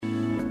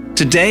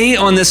Today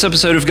on this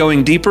episode of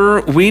Going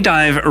Deeper, we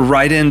dive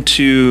right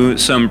into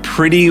some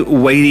pretty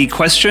weighty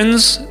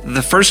questions.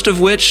 The first of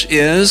which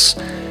is,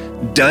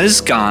 does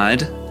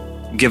God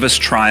give us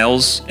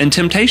trials and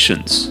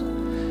temptations?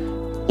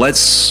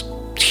 Let's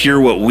hear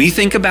what we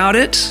think about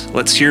it.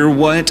 Let's hear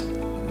what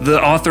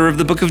the author of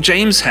the book of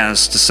James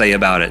has to say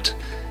about it.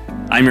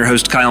 I'm your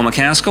host, Kyle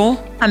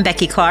McCaskill. I'm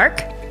Becky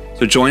Clark.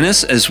 So join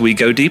us as we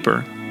go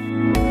deeper.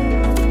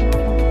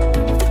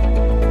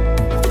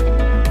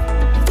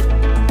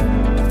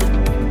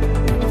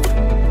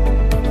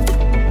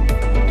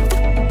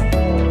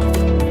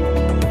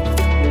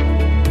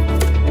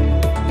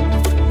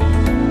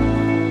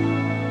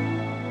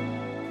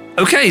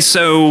 Okay,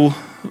 so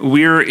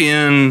we're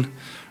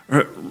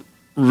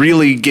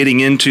really getting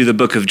into the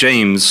book of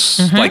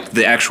James, like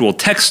the actual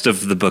text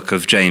of the book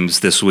of James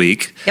this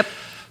week. Yep.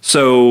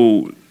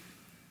 So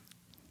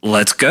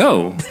let's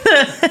go.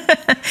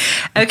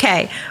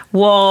 Okay.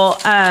 Well,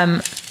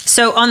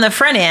 so on the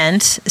front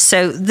end,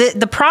 so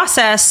the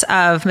process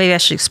of, maybe I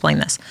should explain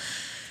this.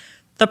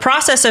 The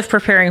process of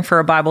preparing for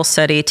a Bible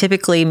study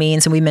typically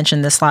means, and we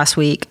mentioned this last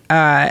week,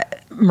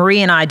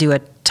 Marie and I do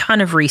a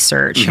ton of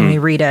research and we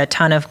read a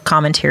ton of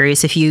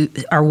commentaries. If you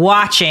are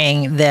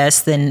watching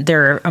this, then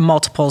there are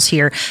multiples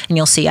here and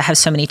you'll see I have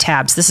so many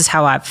tabs. This is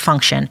how I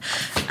function.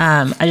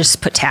 I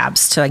just put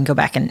tabs so I can go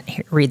back and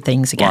read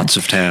things again. Lots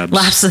of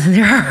tabs.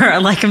 There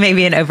are like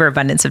maybe an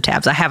overabundance of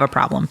tabs. I have a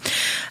problem.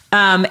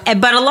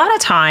 But a lot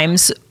of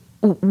times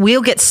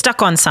we'll get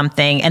stuck on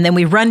something and then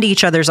we run to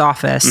each other's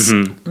office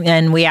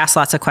and we ask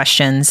lots of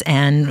questions,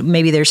 and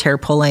maybe there's hair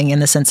pulling in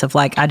the sense of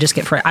like, I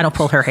don't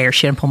pull her hair.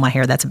 She didn't pull my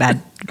hair. That's a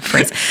bad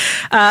phrase.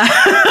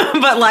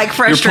 But like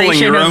frustration.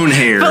 You're pulling your own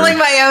hair. Pulling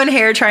my own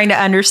hair, trying to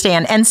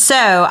understand. And so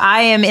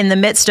I am in the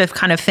midst of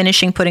kind of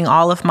finishing putting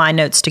all of my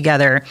notes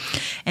together,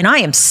 and I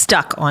am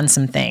stuck on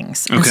some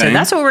things. And so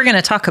that's what we're going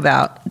to talk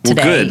about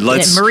today. Well,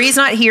 good. Marie's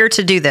not here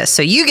to do this,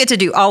 so you get to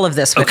do all of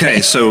this with me.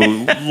 Okay, so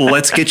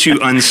let's get you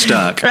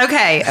unstuck.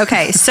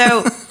 Okay.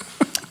 So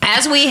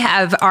as we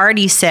have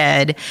already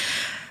said,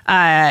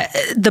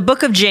 the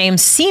book of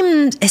James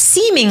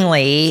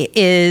seemingly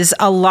is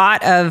a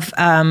lot of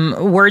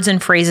words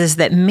and phrases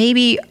that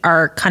maybe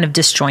are kind of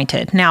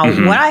disjointed. Now,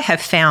 what I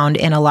have found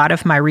in a lot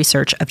of my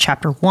research of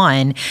chapter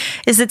 1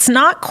 is it's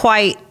not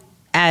quite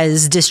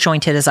as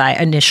disjointed as I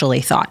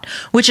initially thought,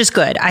 which is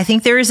good. I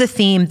think there is a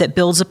theme that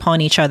builds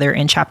upon each other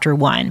in chapter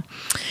 1.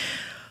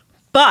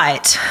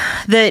 But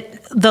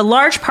the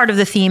large part of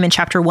the theme in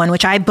chapter 1,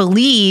 which I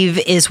believe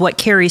is what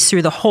carries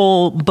through the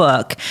whole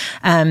book,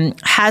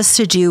 has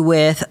to do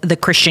with the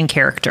Christian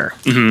character,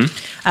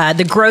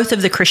 the growth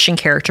of the Christian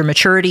character,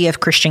 maturity of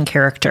Christian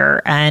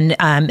character. And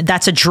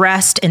that's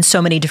addressed in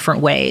so many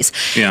different ways,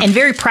 in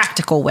very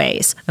practical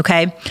ways.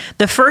 Okay.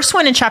 The first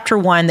one in chapter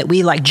 1 that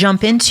we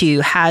jump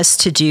into has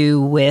to do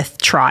with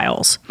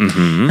trials.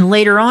 And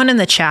later on in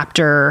the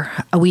chapter,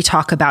 we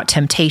talk about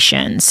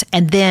temptations.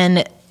 And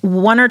then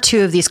one or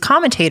two of these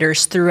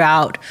commentators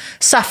throughout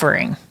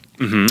suffering.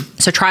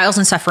 So trials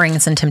and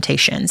sufferings and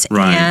temptations.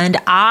 Right. And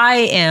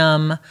I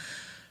am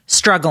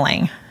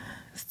struggling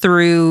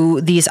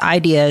through these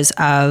ideas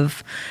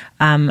of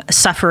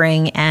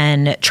suffering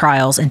and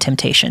trials and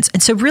temptations.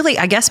 And so really,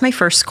 I guess my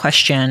first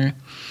question,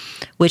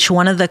 which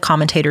one of the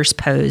commentators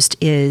posed,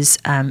 is,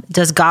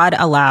 does God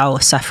allow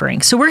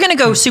suffering? So we're going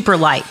to go super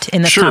light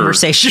in this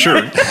conversation.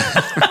 Sure.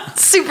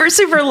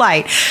 super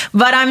light.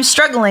 But I'm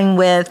struggling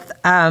with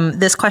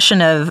this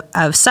question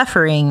of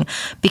suffering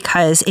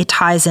because it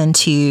ties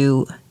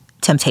into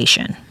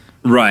temptation.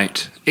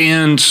 Right.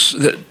 And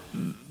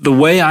the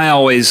way I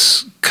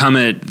always come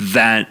at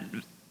that,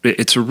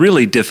 it's a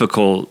really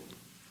difficult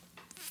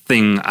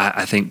thing,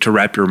 I think, to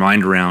wrap your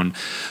mind around.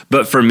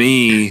 But for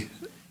me,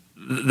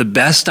 the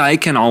best I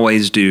can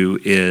always do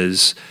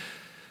is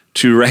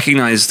to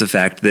recognize the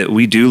fact that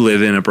we do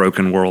live in a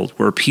broken world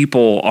where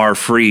people are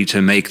free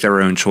to make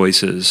their own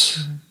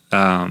choices.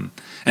 And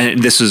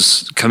this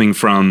is coming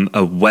from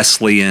a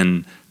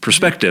Wesleyan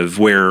perspective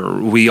where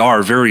we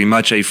are very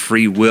much a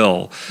free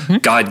will.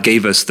 God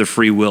gave us the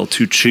free will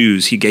to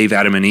choose. He gave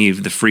Adam and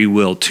Eve the free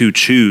will to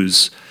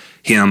choose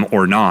him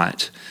or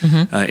not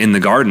in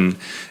the garden.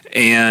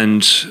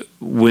 And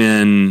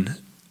when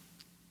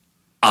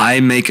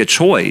I make a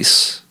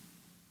choice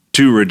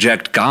to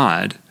reject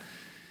God,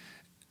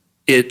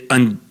 it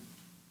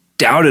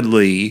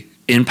undoubtedly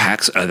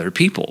impacts other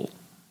people.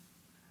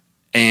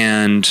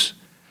 And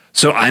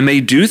so I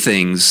may do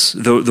things.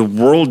 The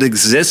world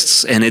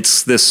exists, and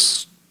it's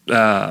this,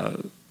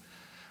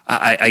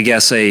 I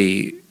guess,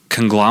 a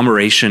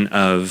conglomeration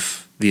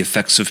of the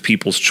effects of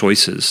people's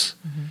choices.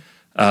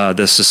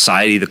 The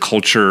society, the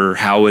culture,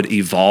 how it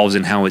evolves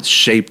and how it's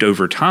shaped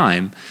over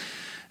time.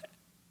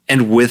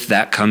 And with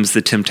that comes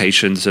the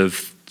temptations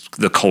of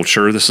the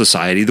culture, the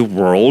society, the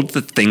world,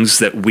 the things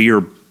that we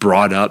are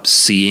brought up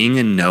seeing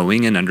and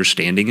knowing and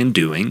understanding and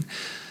doing.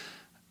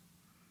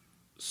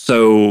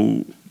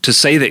 So to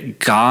say that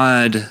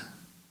God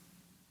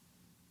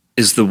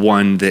is the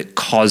one that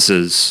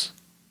causes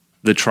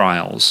the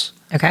trials,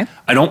 Okay.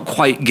 I don't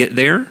quite get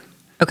there.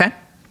 Okay.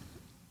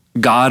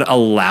 God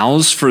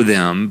allows for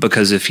them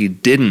because if he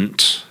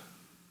didn't,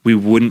 we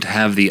wouldn't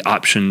have the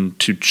option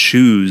to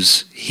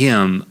choose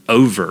him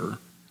over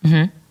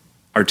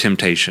our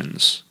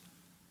temptations.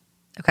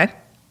 Okay.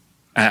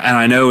 And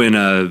I know in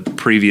a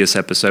previous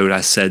episode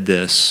I said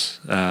this.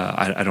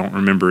 I don't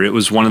remember. It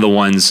was one of the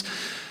ones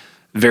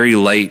very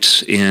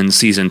late in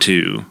season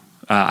 2.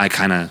 I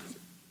kind of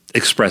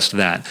expressed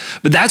that.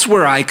 But that's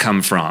where I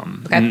come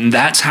from. Okay. And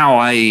that's how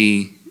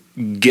I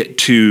get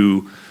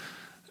to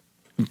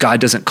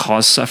God doesn't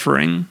cause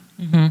suffering.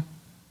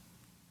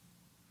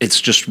 It's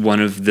just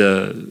one of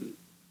the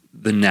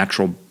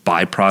natural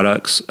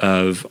byproducts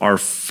of our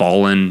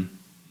fallen,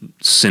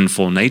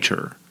 sinful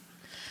nature.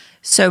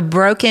 So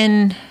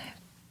broken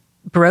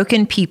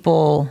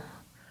people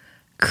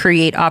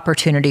create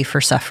opportunity for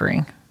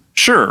suffering.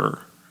 Sure.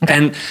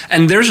 Okay.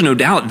 And there's no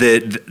doubt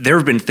that there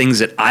have been things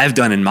that I've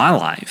done in my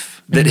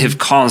life that have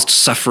caused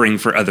suffering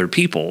for other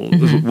people,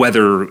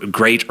 whether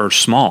great or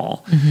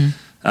small.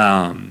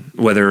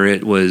 Whether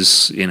it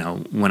was,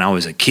 when I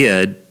was a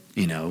kid,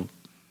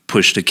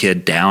 pushed a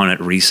kid down at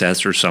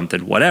recess or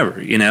something,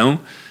 whatever,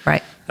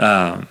 Right.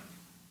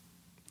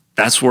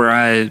 That's where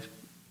I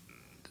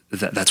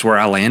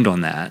land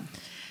on that.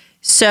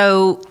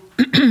 So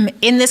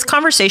in this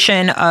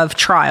conversation of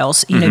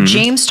trials,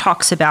 James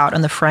talks about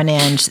on the front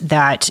end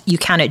that you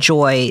count it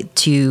joy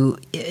to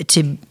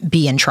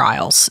be in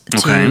trials,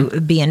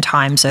 to be in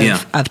times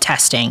of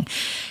testing.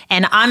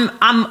 And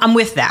I'm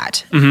with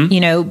that,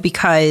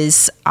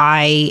 because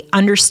I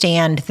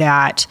understand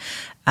that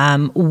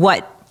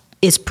what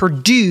is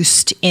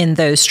produced in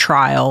those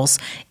trials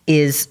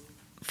is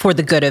for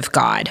the good of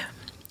God.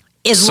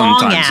 As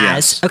long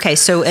as,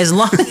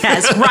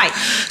 right.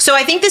 So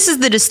I think this is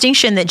the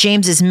distinction that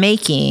James is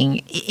making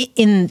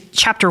in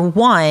chapter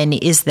 1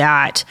 is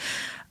that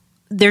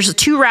there's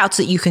 2 routes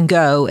that you can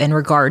go in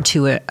regard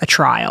to a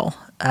trial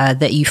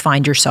that you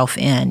find yourself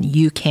in.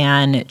 You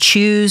can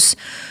choose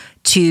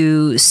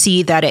to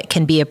see that it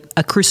can be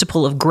a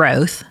crucible of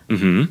growth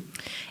and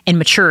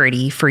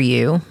maturity for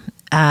you.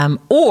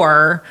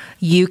 Or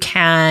you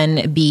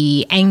can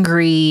be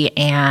angry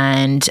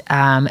and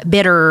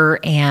bitter,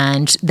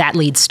 and that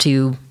leads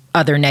to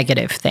other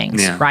negative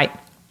things, right?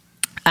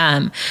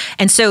 And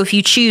so if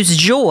you choose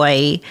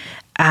joy,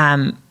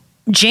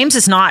 James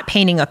is not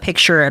painting a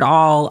picture at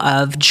all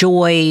of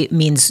joy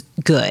means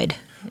good.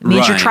 It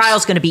means your trial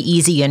is going to be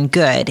easy and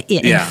good.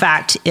 In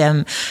fact,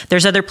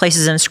 there's other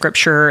places in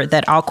Scripture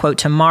that I'll quote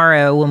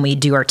tomorrow when we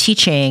do our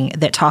teaching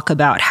that talk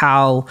about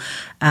how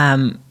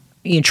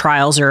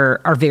trials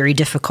are very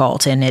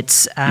difficult, and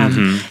it's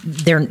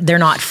they're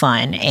not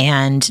fun.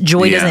 And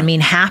joy doesn't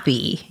mean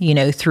happy,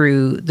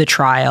 through the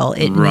trial.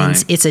 It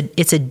means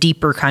it's a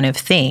deeper kind of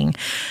thing.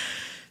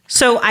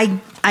 So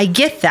I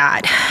get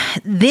that.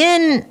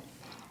 Then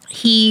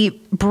he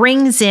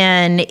brings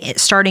in,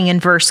 starting in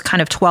verse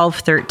kind of 12,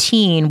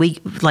 13, we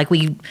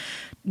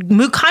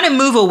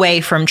move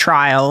away from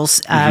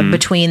trials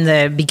between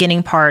the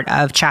beginning part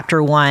of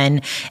chapter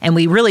 1, and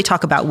we really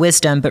talk about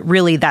wisdom, but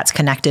really that's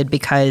connected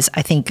because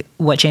I think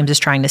what James is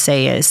trying to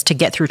say is to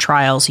get through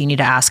trials, you need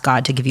to ask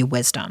God to give you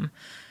wisdom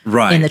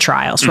in the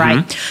trials,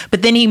 right?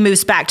 But then he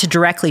moves back to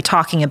directly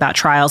talking about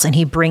trials, and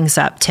he brings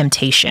up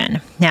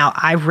temptation. Now,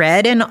 I've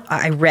read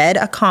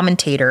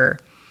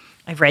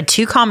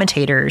 2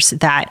 commentators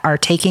that are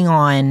taking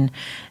on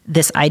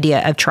this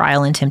idea of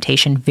trial and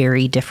temptation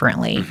very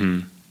differently.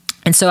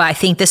 And so I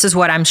think this is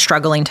what I'm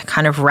struggling to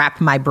kind of wrap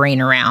my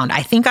brain around.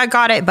 I think I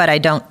got it, but I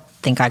don't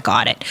think I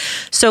got it.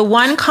 So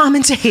one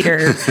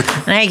commentator,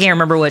 and I can't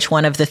remember which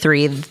one of the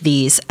 3 of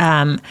these,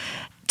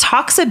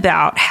 talks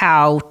about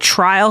how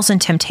trials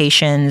and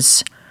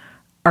temptations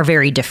are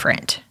very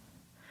different.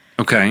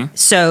 Okay.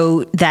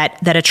 So that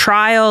a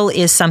trial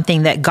is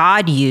something that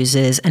God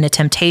uses, and a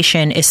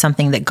temptation is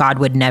something that God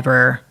would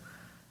never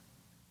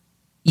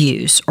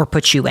use or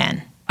put you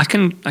in. I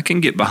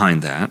can get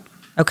behind that.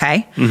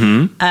 Okay.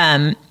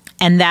 And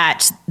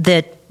that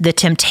the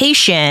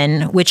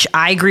temptation, which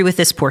I agree with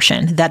this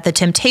portion, that the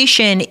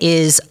temptation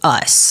is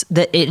us,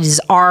 that it is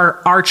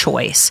our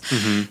choice.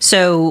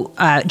 So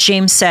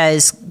James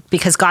says,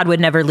 because God would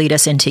never lead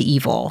us into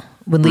evil,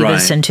 would lead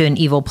us into an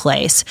evil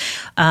place,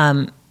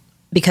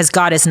 because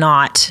God is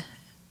not,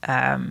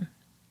 God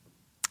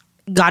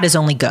is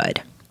only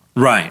good.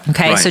 Right.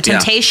 Okay. So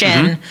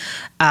temptation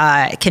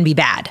can be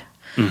bad.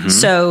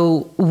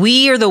 So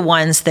we are the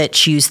ones that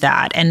choose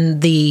that.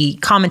 And the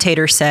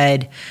commentator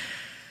said,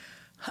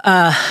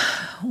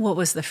 what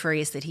was the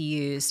phrase that he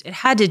used? It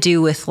had to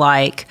do with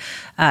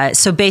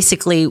so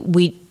basically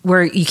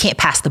where you can't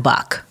pass the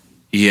buck.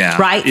 Yeah.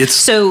 Right.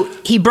 So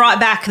he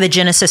brought back the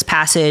Genesis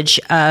passage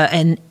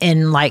in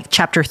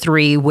chapter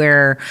 3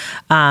 where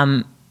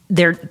Adam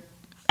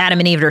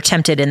and Eve are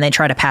tempted and they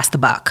try to pass the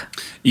buck.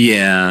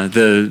 Yeah,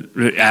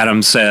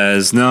 Adam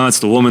says, no, it's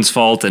the woman's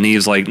fault. And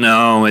Eve's like,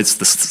 no, it's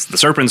the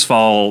serpent's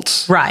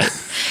fault. Right.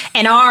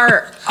 And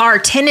our our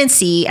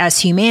tendency as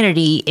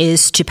humanity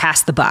is to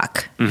pass the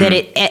buck,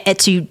 that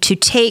to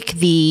take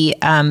the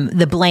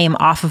blame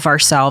off of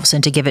ourselves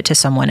and to give it to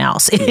someone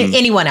else,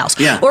 anyone else,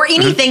 or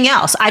anything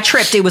else. I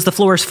tripped; it was the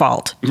floor's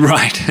fault.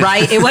 Right.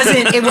 It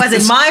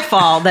wasn't my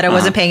fault that I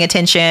wasn't paying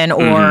attention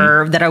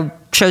or that I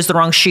chose the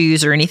wrong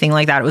shoes or anything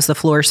like that. It was the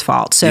floor's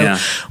fault. So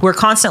we're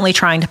constantly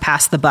trying to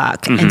pass the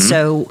buck. And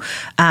so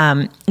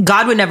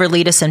God would never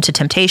lead us into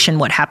temptation.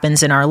 What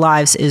happens in our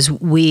lives is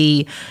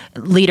we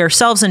lead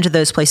ourselves into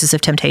those places of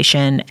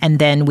temptation, and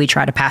then we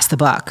try to pass the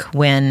buck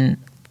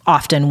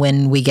often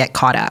when we get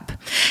caught up.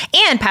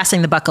 And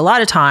passing the buck a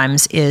lot of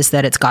times is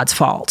that it's God's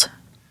fault.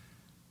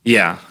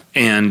 Yeah.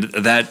 And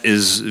that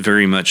is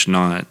very much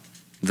not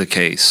the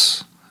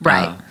case.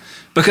 Right.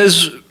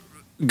 Because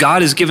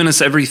God has given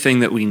us everything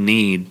that we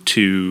need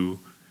to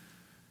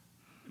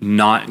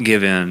not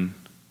give in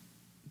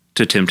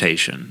to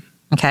temptation.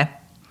 Okay.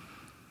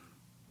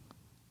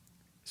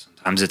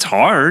 Sometimes it's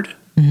hard,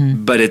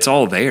 but it's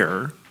all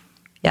there.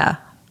 Yeah.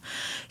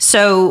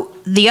 So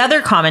the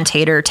other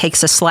commentator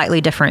takes a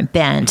slightly different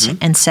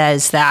bent and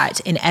says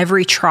that in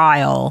every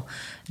trial,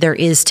 there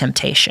is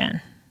temptation.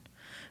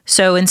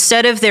 So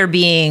instead of there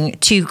being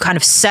two kind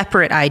of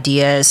separate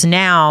ideas,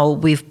 now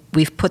we've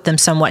put them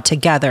somewhat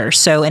together.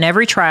 So in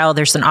every trial,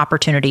 there's an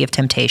opportunity of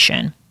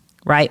temptation,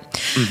 right?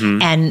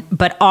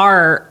 But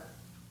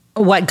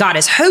what God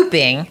is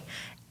hoping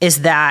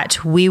is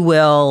that we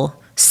will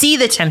see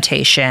the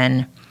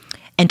temptation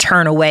and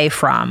turn away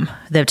from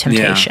the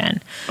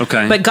temptation. Yeah.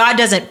 Okay. But God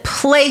doesn't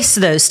place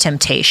those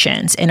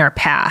temptations in our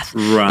path.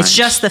 Right. It's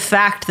just the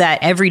fact that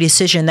every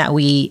decision that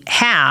we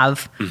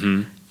have,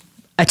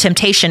 a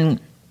temptation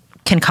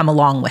can come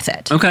along with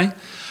it. Okay.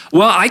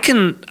 Well, I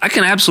can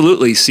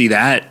absolutely see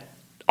that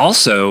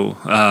also.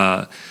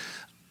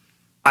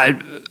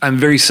 I'm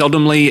very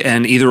seldomly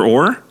an either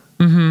or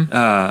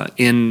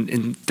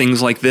in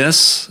things like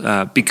this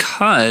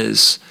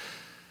because,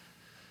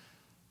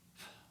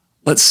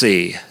 let's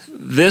see,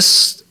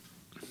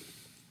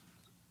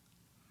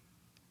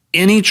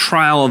 any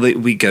trial that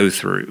we go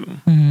through,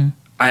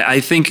 I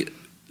think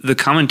the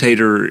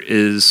commentator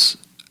is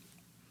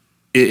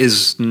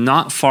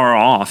not far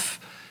off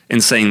in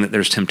saying that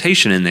there's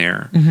temptation in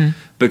there,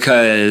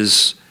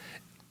 because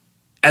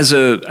as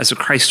a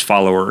Christ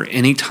follower,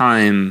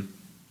 anytime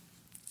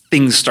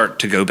things start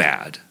to go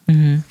bad,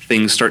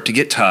 things start to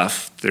get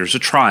tough, there's a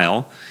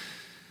trial,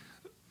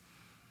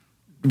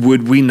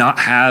 would we not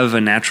have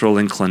a natural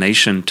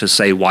inclination to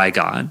say, why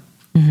God?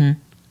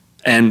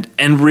 And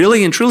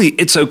really and truly,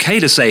 it's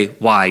okay to say,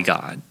 why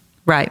God?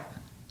 Right.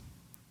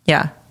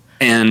 Yeah.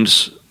 And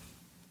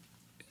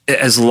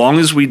as long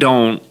as we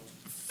don't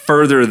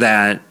further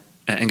that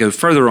and go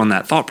further on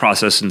that thought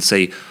process and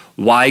say,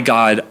 why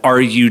God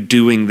are you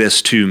doing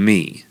this to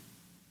me?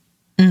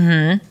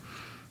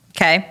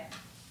 Okay.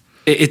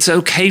 It's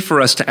okay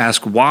for us to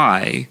ask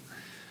why,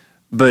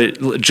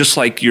 but just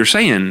like you're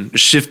saying,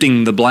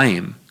 shifting the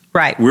blame.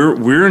 Right.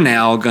 We're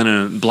now going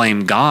to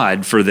blame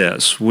God for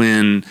this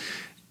when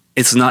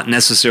it's not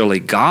necessarily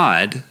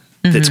God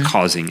that's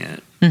causing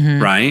it,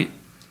 right?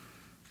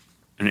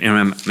 And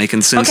am I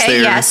making sense there?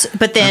 Okay, yes.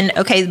 But then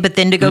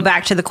to go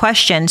back to the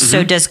question,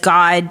 so does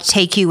God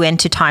take you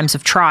into times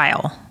of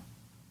trial?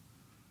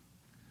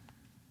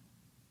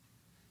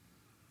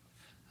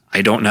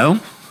 I don't know.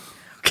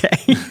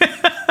 Okay.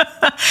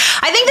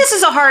 I think this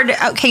is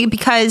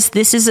because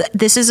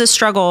this is a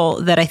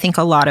struggle that I think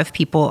a lot of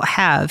people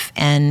have,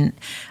 and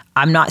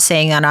I'm not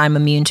saying that I'm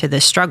immune to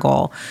this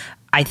struggle.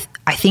 I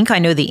think I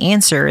know the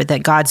answer,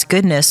 that God's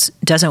goodness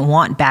doesn't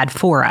want bad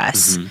for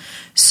us.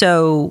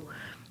 So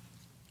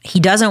he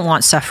doesn't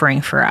want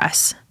suffering for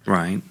us.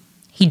 Right.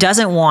 He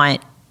doesn't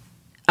want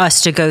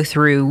us to go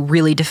through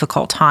really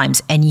difficult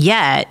times. And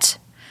yet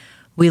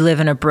we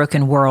live in a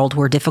broken world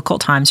where difficult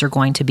times are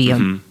going to be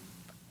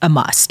a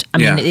must. I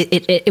mean,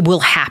 it will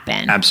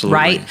happen. Absolutely.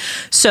 Right?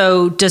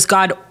 So does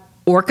God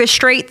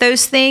orchestrate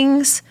those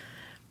things?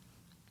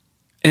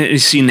 And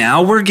see,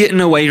 now we're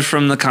getting away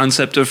from the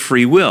concept of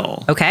free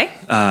will. Okay.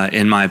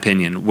 In my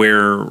opinion,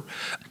 where,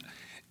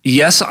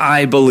 yes,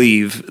 I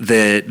believe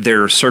that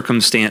there are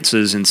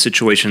circumstances and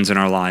situations in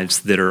our lives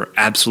that are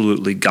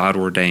absolutely God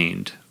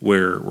ordained,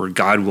 where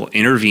God will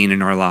intervene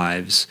in our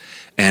lives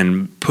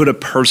and put a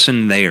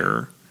person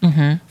there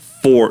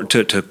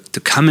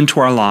to come into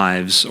our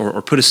lives,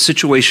 or put a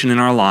situation in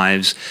our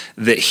lives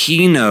that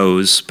he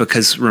knows,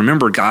 because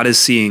remember, God is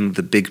seeing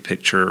the big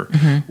picture.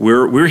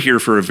 We're here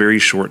for a very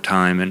short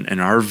time, and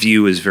our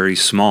view is very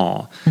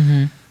small.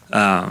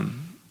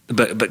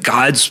 But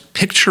God's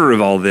picture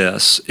of all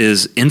this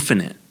is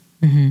infinite.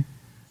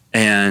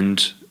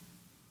 And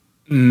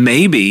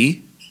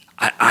maybe,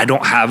 I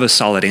don't have a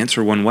solid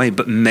answer one way,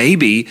 but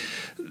maybe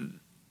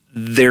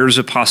there's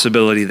a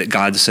possibility that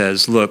God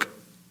says, look,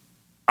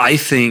 I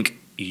think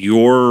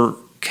you're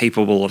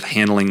capable of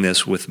handling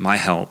this with my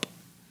help.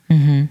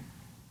 And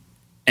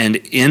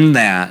in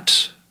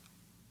that,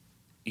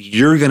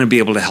 you're going to be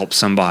able to help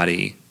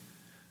somebody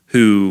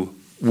who,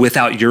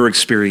 without your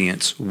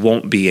experience,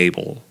 won't be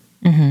able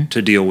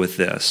to deal with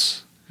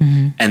this.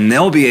 And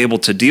they'll be able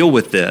to deal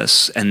with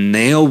this, and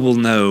they will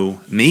know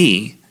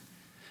me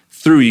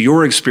through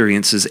your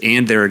experiences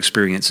and their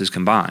experiences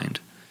combined.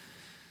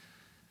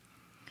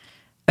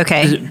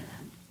 Okay.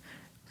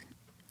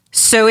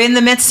 So in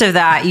the midst of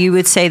that, you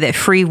would say that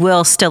free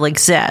will still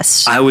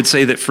exists. I would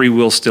say that free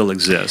will still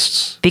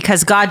exists.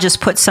 Because God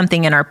just put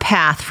something in our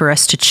path for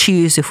us to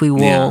choose if we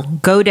will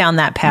go down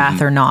that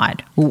path or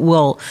not.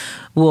 We'll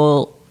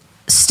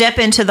step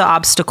into the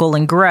obstacle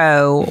and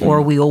grow,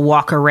 or we will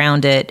walk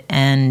around it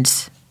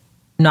and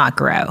not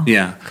grow.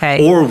 Yeah.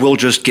 Okay. Or we'll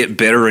just get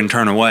bitter and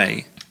turn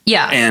away.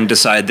 Yeah. And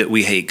decide that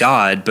we hate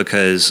God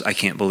because I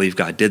can't believe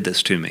God did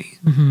this to me.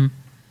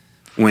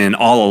 When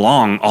all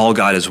along, all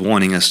God is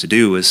wanting us to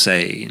do is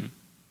say,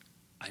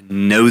 I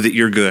know that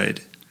you're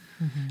good.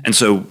 And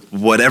so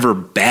whatever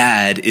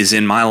bad is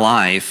in my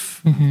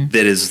life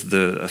that is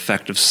the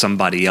effect of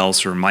somebody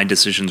else or my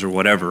decisions or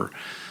whatever,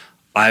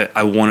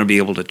 I want to be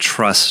able to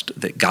trust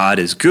that God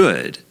is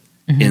good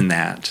in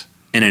that.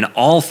 And in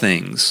all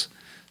things,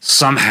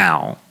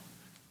 somehow,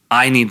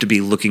 I need to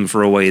be looking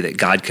for a way that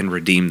God can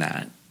redeem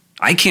that.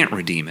 I can't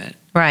redeem it.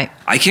 Right.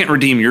 I can't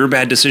redeem your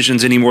bad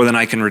decisions any more than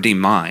I can redeem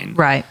mine.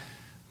 Right.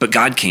 But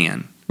God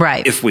can.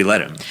 Right. If we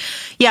let him.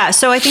 Yeah,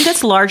 so I think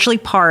that's largely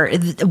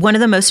one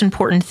of the most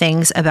important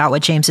things about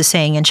what James is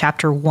saying in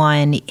chapter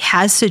 1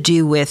 has to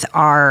do with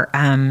our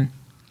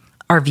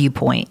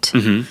viewpoint.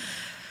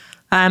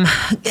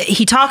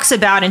 He talks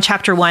about in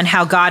chapter 1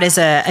 how God is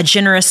a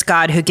generous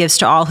God who gives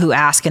to all who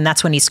ask, and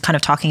that's when he's kind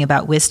of talking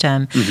about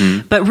wisdom.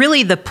 But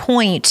really the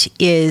point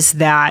is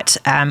that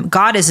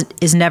God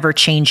is never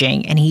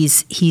changing, and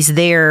he's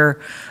there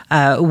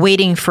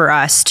waiting for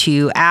us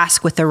to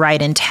ask with the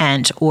right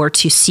intent or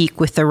to seek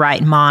with the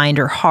right mind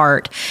or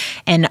heart.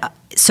 And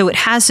so it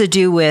has to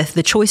do with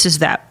the choices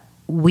that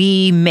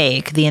we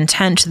make, the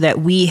intent that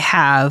we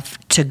have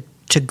to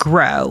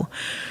grow.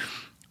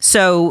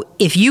 So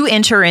if you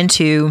enter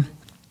into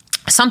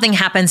something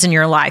happens in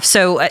your life.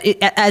 So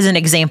as an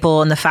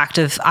example, in the fact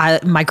of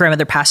my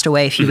grandmother passed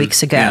away a few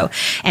weeks ago,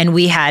 and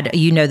we had,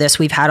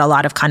 we've had a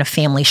lot of kind of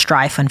family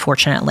strife,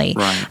 unfortunately,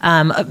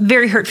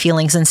 very hurt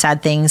feelings and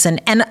sad things.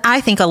 And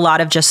I think a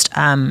lot of just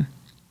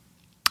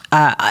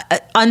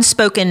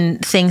unspoken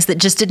things that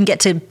just didn't get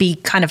to be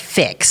kind of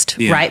fixed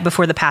right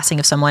before the passing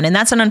of someone. And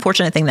that's an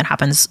unfortunate thing that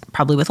happens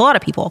probably with a lot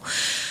of people.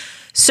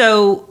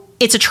 So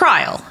it's a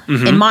trial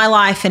in my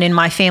life and in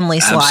my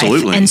family's life.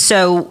 And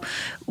so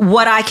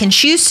what I can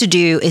choose to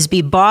do is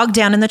be bogged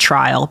down in the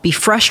trial, be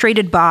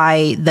frustrated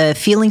by the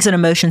feelings and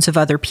emotions of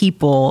other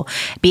people,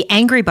 be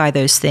angry by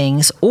those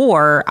things,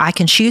 or I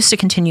can choose to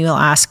continue to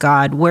ask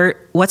God,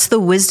 what's the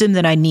wisdom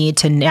that I need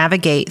to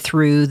navigate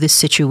through this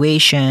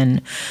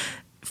situation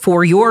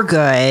for your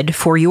good,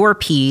 for your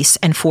peace,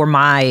 and for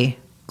my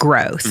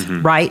growth,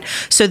 right?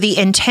 So the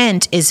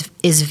intent is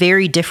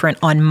very different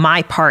on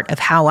my part of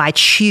how I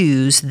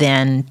choose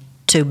then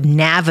to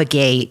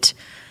navigate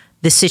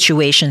the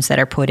situations that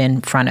are put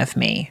in front of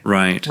me.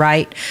 Right.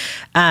 Right.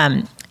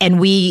 And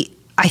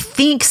I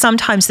think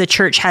sometimes the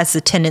church has the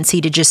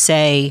tendency to just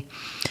say,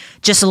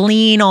 just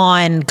lean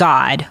on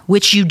God,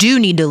 which you do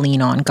need to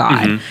lean on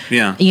God.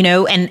 Yeah.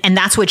 And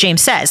that's what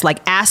James says, like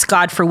ask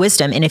God for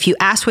wisdom. And if you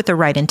ask with the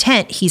right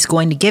intent, he's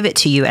going to give it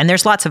to you. And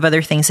there's lots of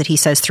other things that he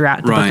says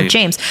throughout the book of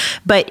James,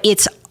 but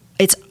it's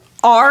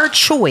our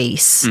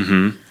choice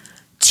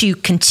to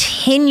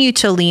continue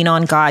to lean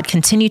on God,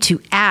 continue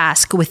to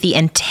ask with the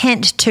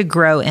intent to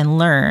grow and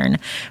learn.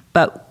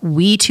 But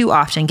we too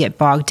often get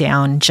bogged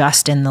down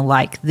just in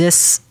the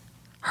this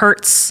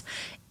hurts.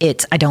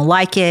 I don't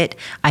like it.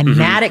 I'm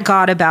mad at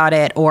God about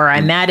it, or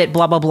I'm mad at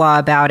blah, blah, blah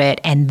about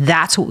it. And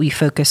that's what we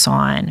focus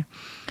on.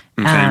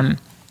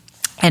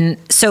 And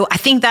so I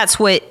think that's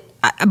what,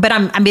 but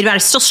I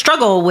still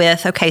struggle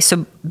with,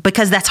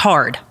 because that's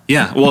hard.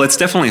 Yeah, well, it's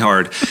definitely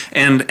hard.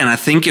 And I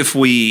think if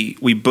we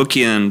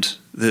bookend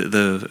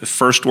the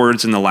first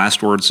words and the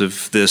last words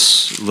of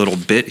this little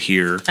bit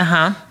here,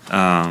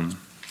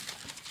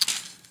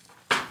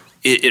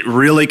 it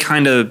really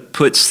kind of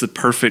puts the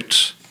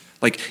perfect...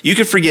 you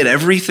could forget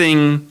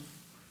everything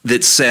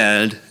that's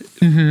said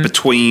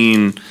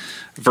between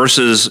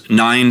verses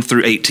 9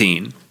 through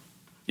 18.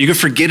 You could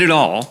forget it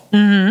all.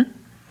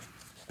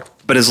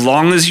 But as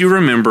long as you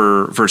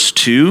remember verse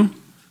 2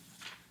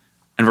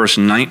 and verse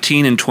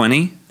 19 and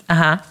 20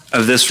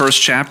 of this first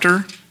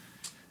chapter,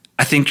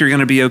 I think you're going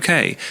to be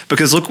okay.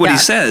 Because look what he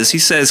says. He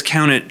says,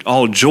 count it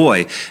all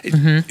joy.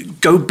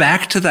 Go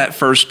back to that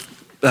first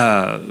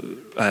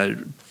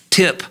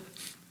tip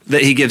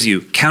that he gives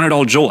you. Count it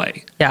all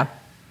joy. Yeah.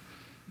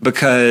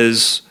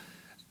 Because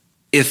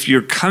if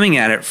you're coming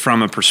at it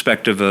from a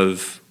perspective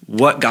of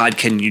what God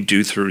can you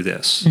do through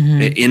this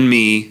in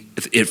me,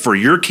 for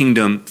your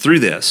kingdom through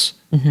this,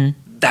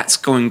 that's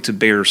going to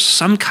bear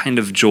some kind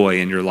of joy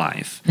in your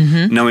life,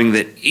 knowing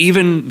that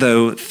even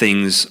though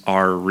things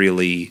are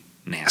really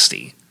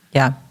nasty,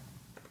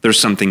 there's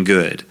something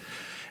good.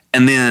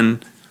 And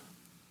then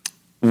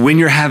when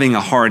you're having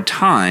a hard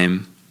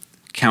time,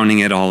 counting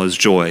it all as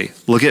joy.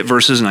 Look at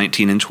verses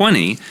 19 and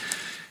 20.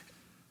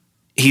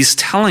 he's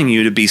telling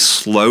you to be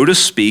slow to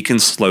speak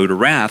and slow to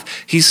wrath.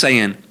 He's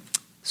saying,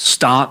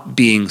 stop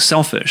being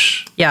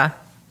selfish. Yeah.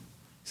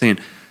 Saying,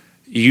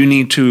 you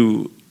need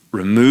to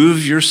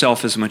remove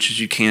yourself as much as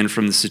you can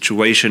from the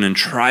situation and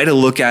try to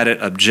look at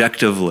it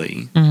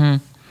objectively.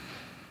 Mm-hmm.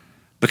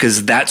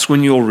 Because that's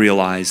when you'll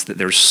realize that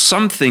there's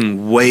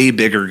something way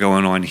bigger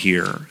going on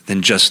here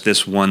than just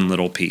this one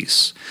little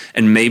piece.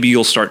 And maybe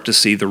you'll start to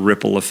see the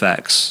ripple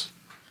effects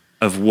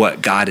of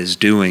what God is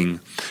doing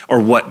or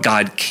what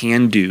God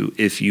can do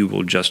if you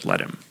will just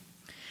let him.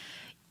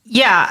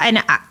 Yeah,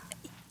 and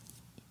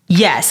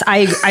yes,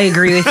 I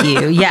agree with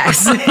you.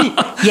 Yes.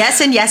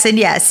 Yes and yes and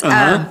yes.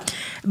 Uh-huh.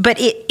 But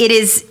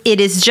it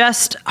is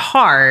just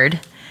hard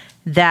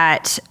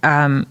that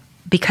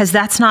because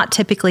that's not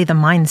typically the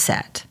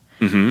mindset.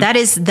 Mm-hmm.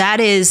 That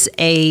is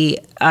a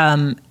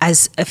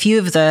as a few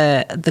of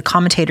the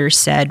commentators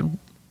said,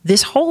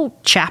 this whole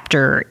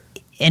chapter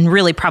and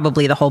really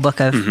probably the whole book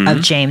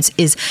of James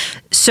is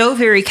so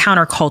very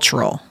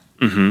countercultural,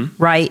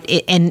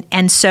 right?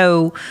 And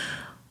so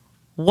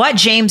what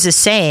James is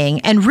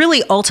saying, and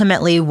really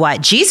ultimately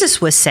what Jesus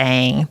was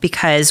saying,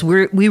 because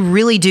we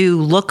really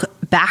do look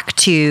back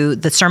to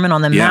the Sermon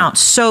on the Mount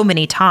so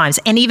many times,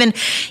 and even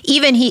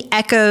he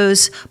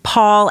echoes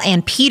Paul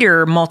and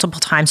Peter multiple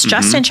times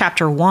just in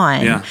chapter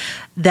 1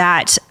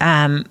 that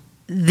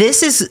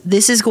this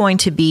is going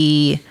to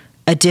be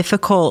a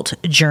difficult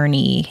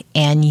journey,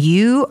 and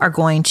you are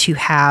going to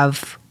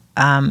have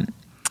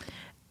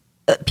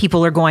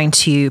people are going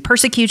to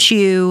persecute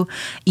you.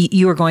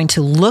 You are going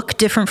to look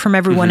different from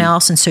everyone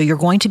else. And so you're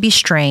going to be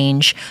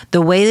strange.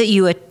 The way that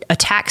you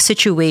attack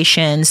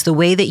situations, the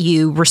way that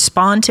you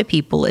respond to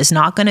people is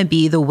not going to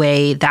be the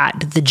way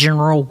that the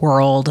general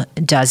world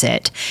does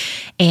it.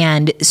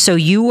 And so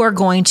you are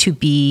going to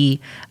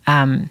be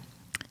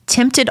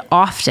tempted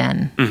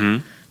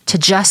often to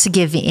just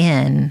give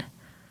in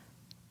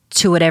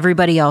to what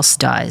everybody else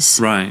does.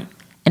 Right.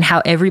 And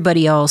how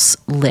everybody else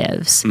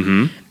lives.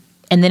 Mm-hmm.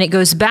 And then it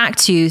goes back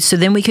to, so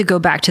then we could go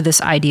back to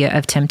this idea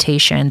of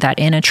temptation, that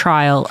in a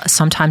trial,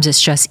 sometimes it's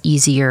just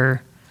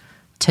easier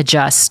to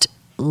just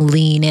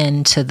lean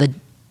into the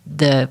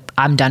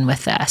I'm done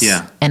with this.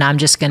 Yeah. And I'm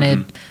just going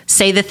to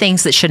say the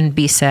things that shouldn't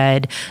be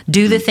said,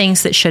 do the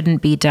things that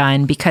shouldn't be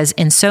done, because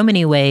in so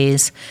many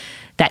ways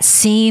that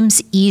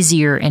seems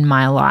easier in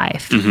my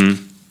life.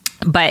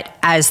 Mm-hmm. But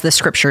as the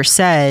scripture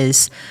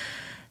says,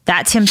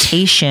 that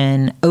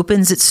temptation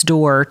opens its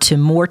door to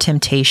more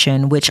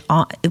temptation, which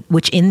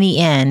in the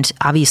end,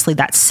 obviously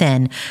that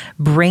sin,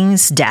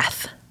 brings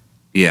death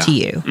to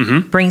you,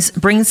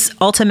 brings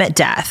ultimate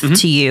death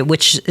to you,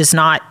 which is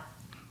not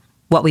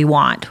what we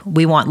want.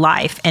 We want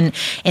life. And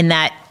in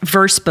that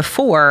verse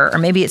before, or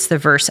maybe it's the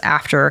verse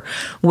after,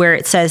 where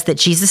it says that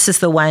Jesus is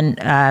the one,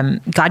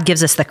 God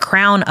gives us the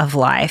crown of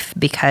life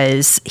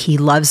because he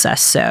loves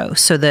us so.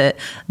 So the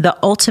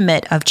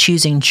ultimate of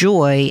choosing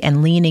joy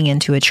and leaning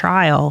into a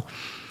trial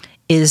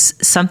is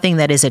something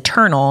that is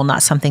eternal,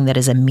 not something that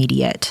is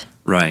immediate.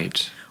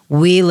 Right.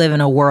 We live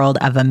in a world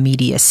of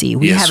immediacy.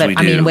 We got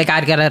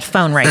a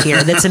phone right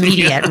here that's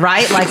immediate,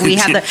 right? Like we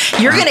have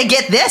you're going to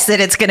get this,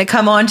 that it's going to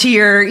come onto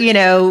your,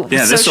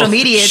 social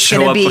media. It's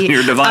going to be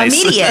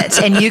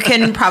immediate, and you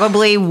can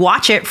probably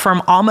watch it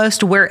from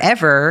almost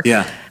wherever.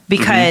 Yeah.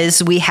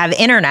 Because we have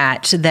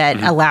internet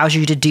that allows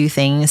you to do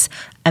things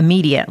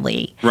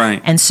immediately.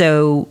 Right. And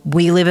so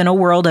we live in a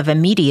world of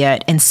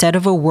immediate instead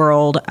of a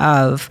world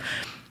of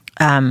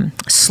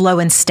slow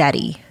and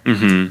steady,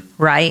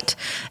 right?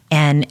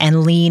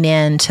 And lean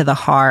into the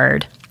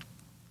hard.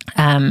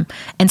 And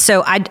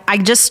so I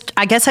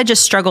guess I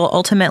just struggle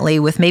ultimately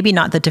with maybe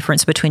not the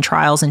difference between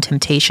trials and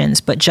temptations,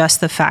 but just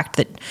the fact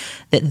that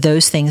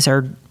those things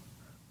are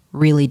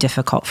really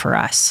difficult for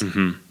us.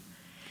 Mm-hmm.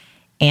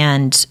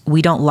 And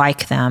we don't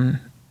like them.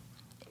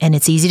 And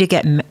it's easy to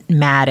get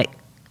mad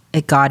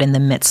at God in the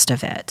midst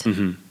of it.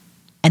 Mm-hmm.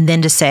 And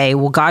then to say,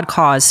 well, God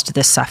caused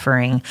this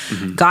suffering.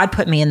 Mm-hmm. God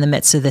put me in the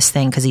midst of this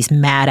thing because he's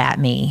mad at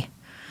me.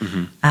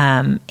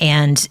 Mm-hmm.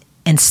 And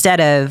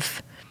instead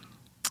of,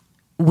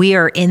 we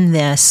are in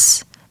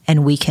this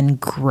and we can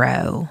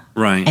grow.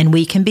 Right. And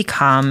we can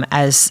become,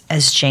 as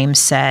James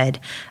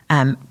said,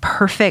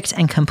 perfect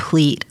and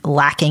complete,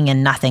 lacking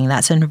in nothing.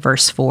 That's in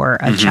verse 4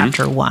 of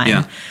chapter 1.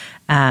 Yeah.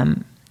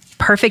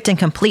 Perfect and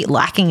complete,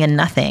 lacking in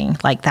nothing.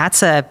 Like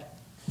that's a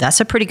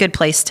pretty good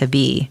place to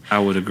be. I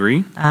would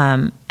agree.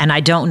 And I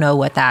don't know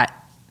what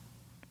that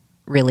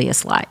really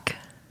is like,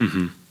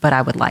 but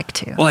I would like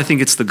to. Well, I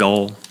think it's the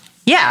goal.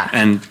 Yeah.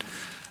 And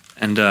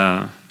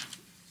I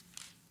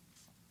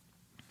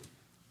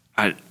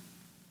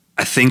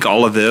think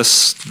all of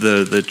this,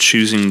 the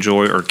choosing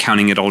joy or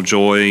counting it all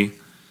joy,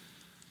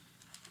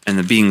 and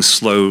the being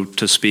slow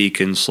to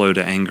speak and slow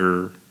to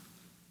anger,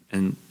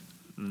 and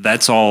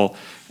that's all,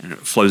 and it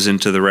flows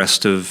into the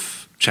rest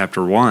of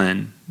chapter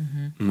 1.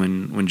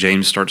 When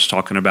James starts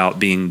talking about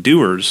being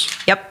doers.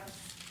 Yep.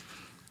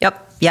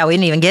 Yeah, we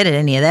didn't even get at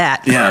any of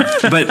that. Yeah,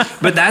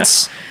 but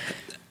that's,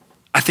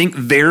 I think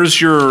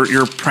there's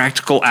your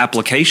practical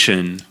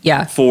application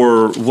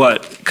for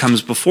what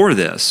comes before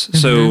this.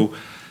 So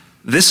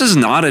this is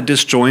not a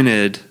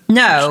disjointed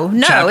No,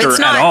 chapter it's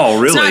not at all,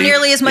 really. It's not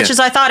nearly as much as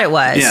I thought it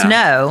was. Yeah.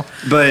 No.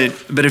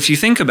 But if you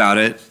think about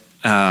it,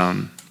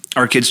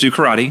 our kids do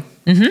karate.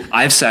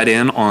 I've sat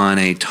in on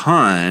a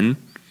ton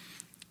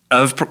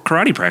of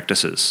karate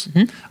practices.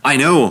 I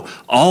know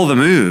all the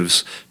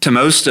moves to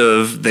most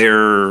of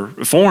their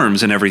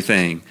forms and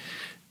everything.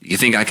 You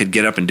think I could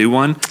get up and do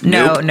one?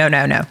 No, Nope.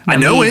 no. I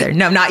know it.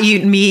 No, not you,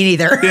 me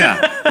neither.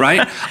 Yeah,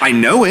 right? I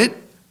know it.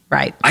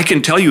 Right. I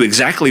can tell you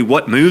exactly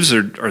what moves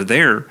are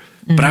there,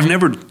 but I've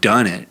never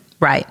done it.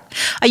 Right.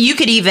 You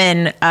could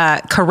even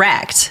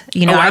correct.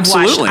 You know, Oh,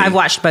 absolutely. I've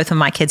watched both of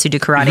my kids who do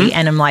karate,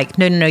 and I'm like,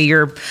 no,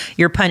 your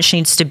punch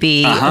needs to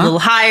be a little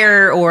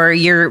higher, or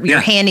your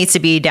hand needs to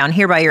be down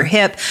here by your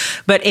hip.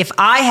 But if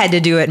I had to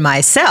do it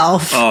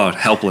myself, Oh,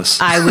 helpless.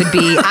 I would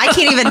be. I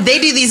can't even. They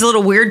do these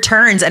little weird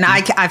turns, and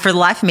I for the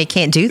life of me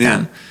can't do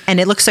them. Yeah. And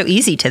it looks so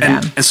easy to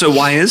them. And so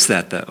why is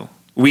that though?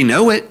 We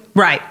know it,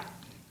 Right.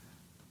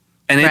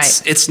 and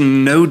it's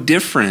no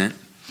different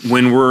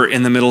when we're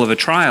in the middle of a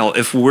trial.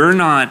 If we're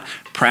not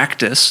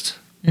practiced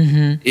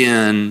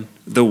in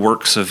the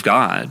works of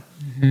God,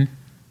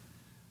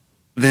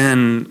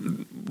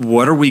 then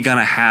what are we going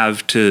to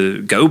have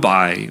to go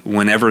by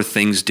whenever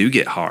things do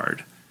get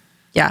hard?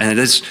 Yeah. And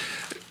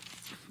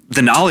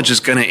the knowledge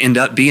is going to end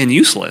up being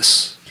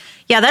useless.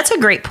 Yeah, that's a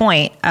great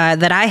point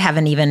that I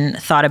haven't even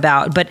thought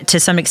about. But to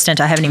some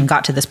extent, I haven't even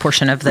got to this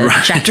portion of the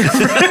chapter.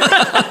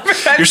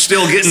 You're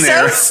still getting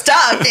there. So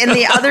stuck in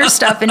the other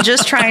stuff and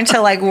just trying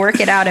to like work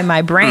it out in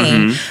my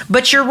brain.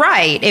 But you're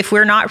right. If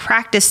we're not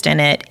practiced in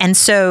it, and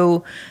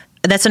so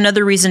that's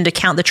another reason to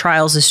count the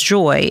trials as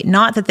joy.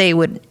 Not that they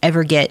would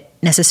ever get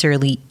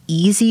necessarily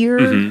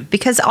easier,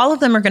 because all of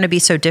them are going to be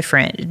so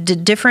different,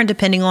 different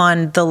depending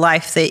on the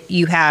life that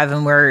you have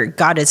and where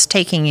God is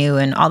taking you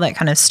and all that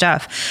kind of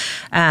stuff.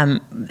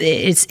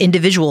 It's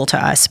individual to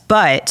us,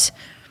 but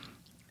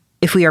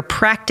if we are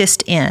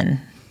practiced in,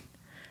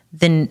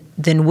 then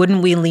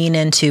wouldn't we lean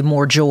into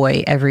more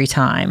joy every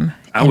time?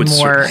 I would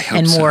certainly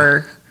hope so.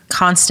 More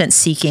constant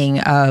seeking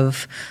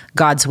of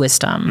God's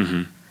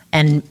wisdom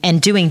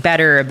and doing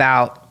better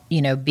about,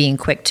 you know, being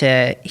quick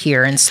to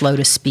hear and slow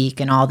to speak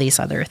and all these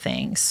other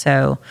things.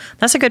 So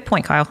that's a good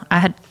point, Kyle.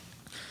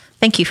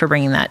 Thank you for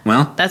bringing that.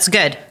 Well, that's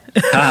good.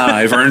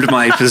 I've earned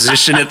my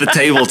position at the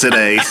table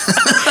today.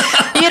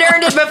 You'd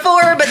earned it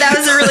before, but that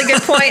was a really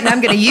good point, and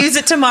I'm going to use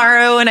it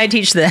tomorrow when I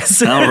teach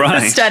this. All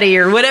right. Study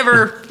or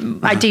whatever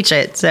I teach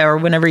it, so or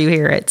whenever you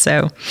hear it.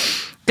 So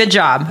good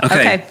job.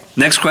 Okay.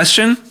 Next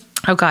question.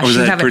 Oh gosh, Was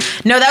you that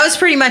haven't. No, that was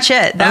pretty much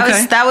it.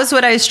 That was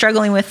what I was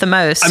struggling with the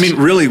most. I mean,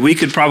 really, we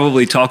could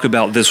probably talk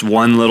about this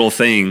one little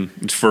thing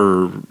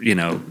for,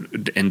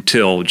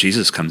 until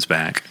Jesus comes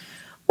back.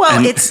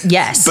 Well,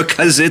 yes.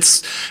 Because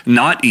it's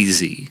not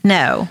easy.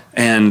 No.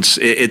 And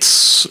it's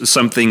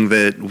something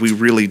that we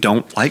really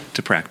don't like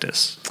to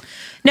practice.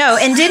 No,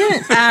 and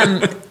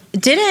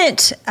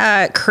didn't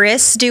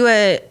Chris do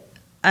a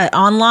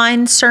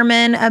online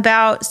sermon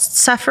about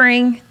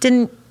suffering?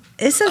 Didn't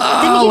he do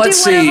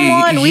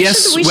one? We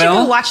should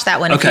go watch that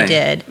one if he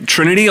did.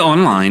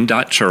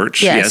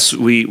 TrinityOnline.church. Yes,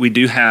 we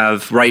do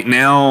have right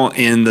now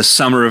in the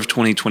summer of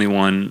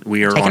 2021.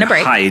 We are on a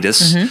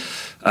hiatus.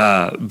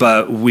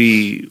 But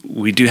we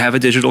do have a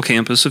digital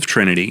campus of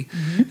Trinity,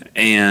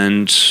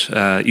 and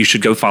you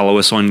should go follow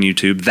us on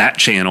YouTube. That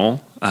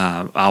channel,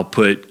 I'll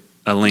put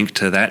a link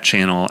to that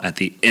channel at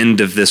the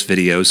end of this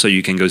video, so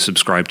you can go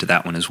subscribe to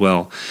that one as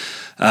well.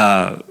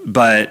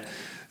 But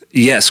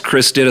yes,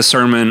 Chris did a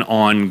sermon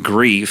on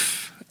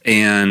grief,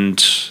 and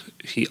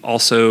he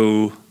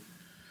also...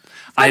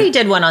 he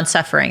did one on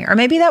suffering, or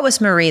maybe that was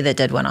Marie that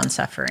did one on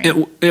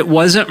suffering. It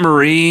wasn't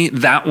Marie.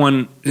 That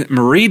one,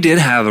 Marie did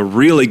have a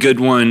really good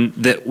one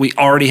that we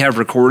already have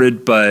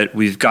recorded, but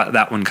we've got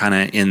that one kind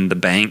of in the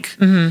bank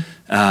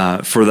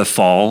for the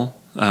fall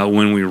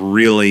when we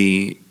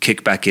really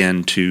kick back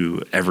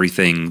into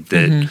everything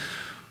that,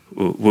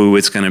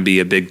 it's going to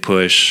be a big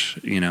push.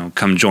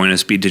 Come join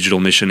us, be digital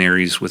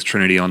missionaries with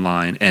Trinity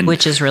Online,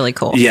 which is really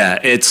cool. Yeah,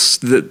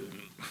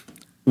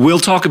 we'll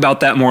talk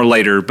about that more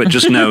later, but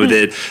just know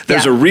that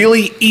there's a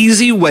really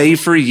easy way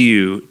for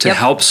you to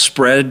help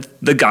spread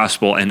the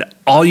gospel, and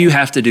all you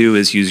have to do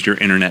is use your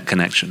internet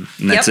connection,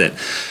 and that's it.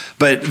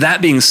 But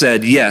that being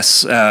said,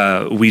 yes,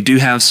 we do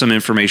have some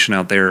information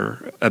out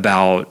there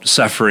about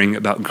suffering,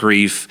 about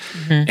grief,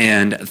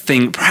 and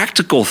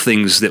practical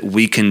things that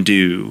we can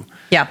do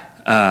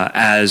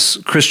as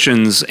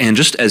Christians and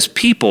just as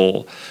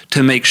people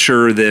to make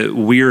sure that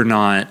we're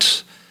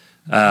not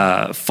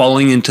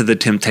falling into the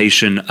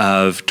temptation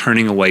of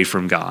turning away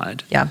from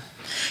God.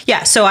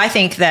 Yeah. So I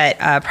think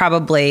that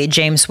probably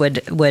James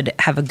would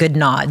have a good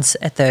nods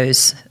at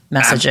those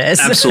messages.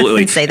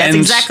 Absolutely. And say that's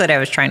exactly what I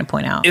was trying to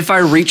point out. If I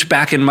reach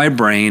back in my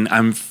brain,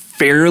 I'm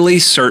fairly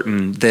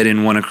certain that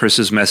in one of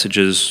Chris's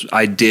messages,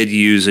 I did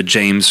use a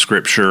James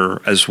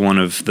scripture as one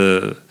of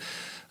the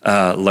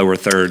lower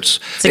thirds.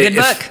 It's a good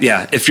book.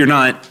 If you're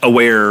not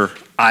aware,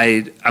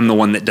 I'm the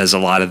one that does a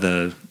lot of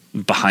the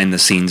behind the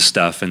scenes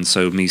stuff. And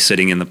so me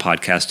sitting in the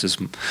podcast is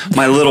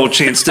my little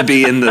chance to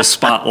be in the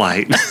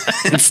spotlight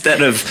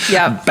instead of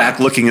back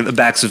looking at the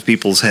backs of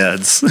people's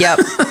heads. Yep.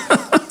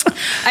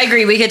 I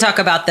agree. We could talk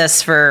about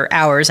this for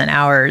hours and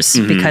hours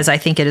because I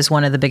think it is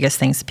one of the biggest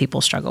things that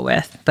people struggle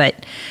with.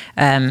 But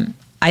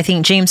I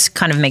think James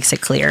kind of makes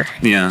it clear.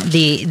 Yeah.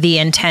 The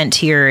intent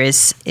here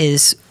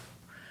is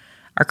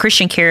our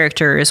Christian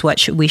character is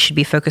what we should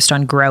be focused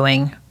on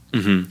growing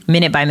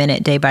minute by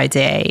minute, day by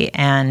day.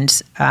 And,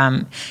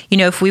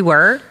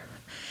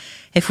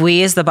 if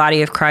we as the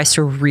body of Christ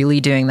are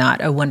really doing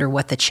that, I wonder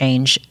what the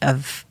change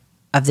of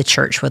the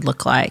church would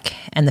look like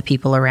and the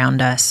people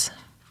around us.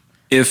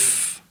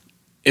 If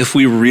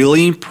we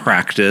really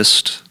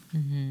practiced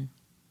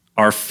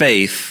our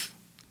faith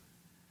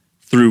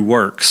through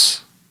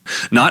works,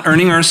 not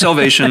earning our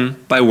salvation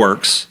by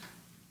works,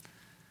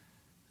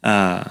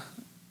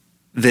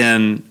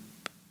 then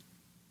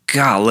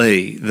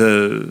golly,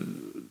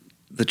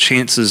 the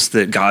chances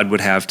that God would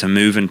have to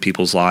move in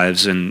people's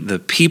lives and the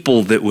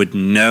people that would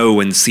know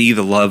and see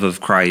the love of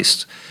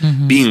Christ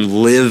being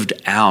lived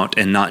out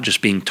and not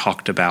just being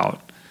talked about.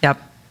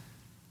 Yep.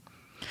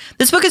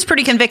 This book is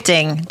pretty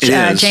convicting.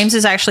 James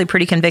is actually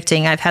pretty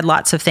convicting. I've had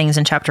lots of things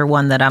in chapter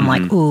 1 that I'm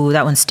like, ooh,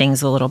 that one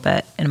stings a little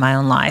bit in my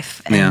own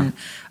life. And,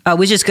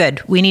 which is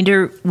good. We need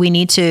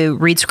to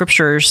read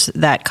scriptures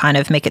that kind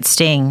of make it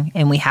sting,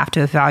 and we have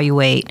to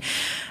evaluate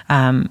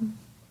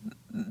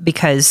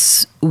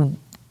because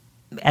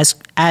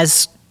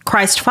as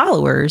Christ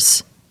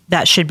followers,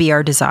 that should be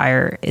our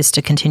desire, is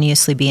to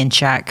continuously be in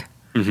check.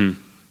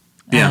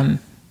 Yeah.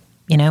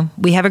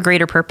 We have a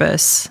greater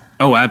purpose.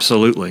 Oh,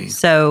 absolutely.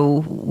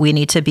 So we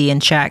need to be in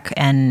check,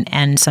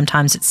 and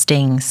sometimes it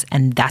stings,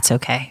 and that's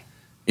okay.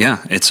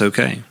 Yeah, it's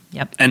okay.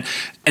 Yep. And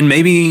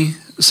maybe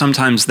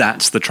sometimes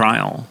that's the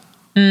trial,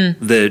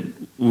 that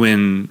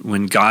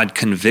when God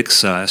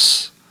convicts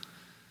us,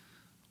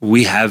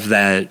 we have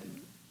that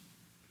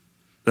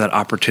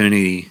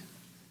opportunity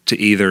to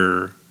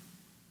either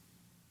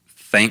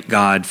thank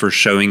God for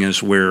showing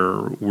us where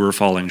we're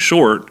falling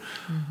short,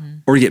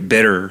 or get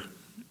bitter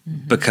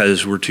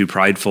because we're too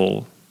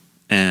prideful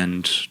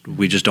and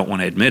we just don't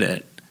want to admit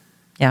it.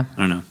 Yeah.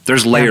 I don't know.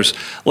 There's layers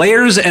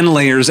and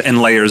layers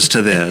and layers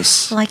to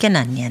this. Like an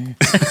onion.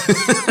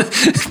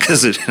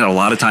 Because a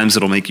lot of times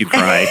it'll make you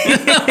cry.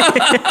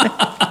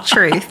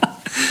 Truth.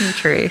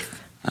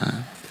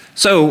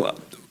 So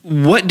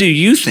what do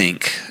you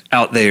think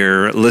out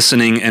there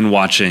listening and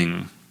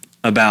watching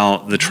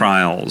about the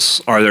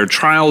trials? Are there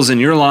trials in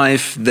your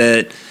life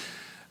that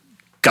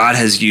God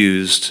has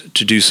used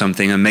to do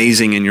something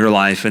amazing in your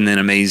life and then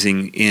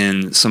amazing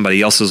in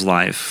somebody else's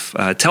life?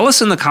 Tell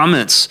us in the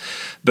comments,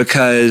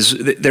 because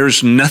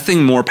there's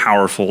nothing more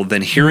powerful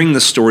than hearing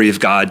the story of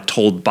God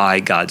told by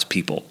God's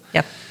people.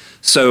 Yep.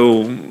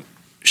 So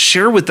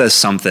share with us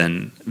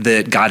something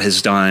that God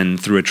has done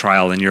through a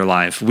trial in your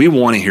life. We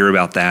want to hear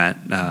about that.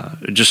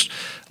 Just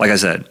like I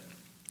said,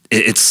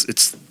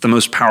 it's the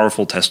most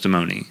powerful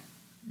testimony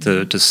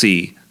to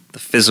see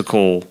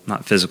the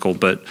not physical,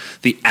 but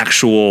the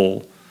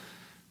actual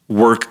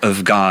work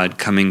of God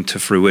coming to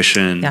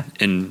fruition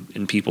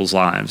in people's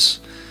lives.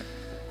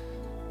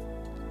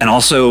 And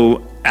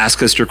also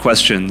ask us your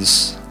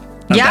questions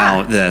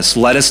about this.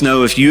 Let us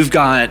know if you've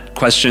got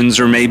questions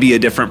or maybe a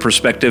different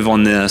perspective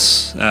on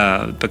this,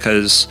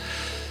 because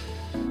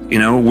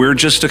we're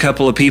just a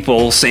couple of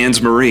people,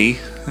 sans Marie,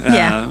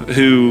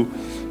 who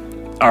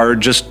are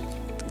just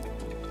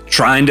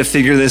trying to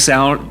figure this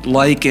out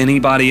like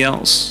anybody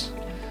else.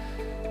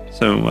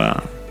 So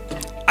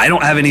I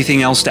don't have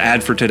anything else to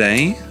add for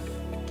today.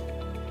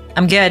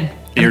 I'm good.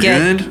 You're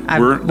good?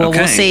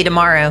 We'll see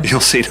tomorrow. You'll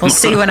see tomorrow. We'll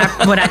see when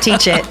I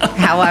teach it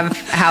how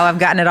I've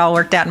gotten it all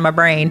worked out in my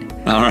brain.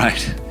 All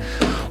right.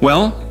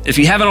 Well, if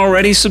you haven't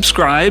already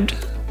subscribed,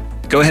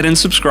 go ahead and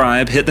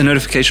subscribe. Hit the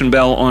notification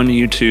bell on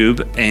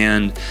YouTube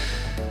and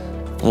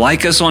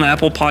like us on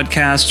Apple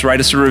Podcasts. Write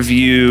us a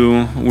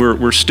review.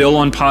 We're still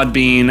on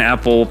Podbean,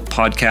 Apple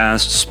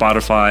Podcasts,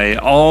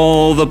 Spotify,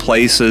 all the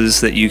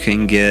places that you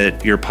can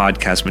get your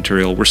podcast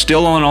material. We're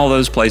still on all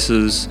those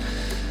places.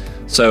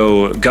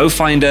 So go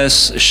find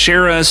us,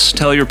 share us,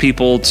 tell your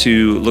people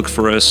to look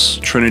for us,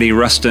 Trinity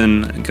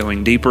Ruston,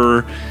 Going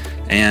Deeper,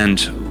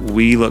 and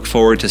we look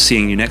forward to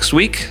seeing you next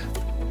week.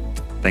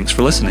 Thanks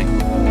for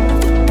listening.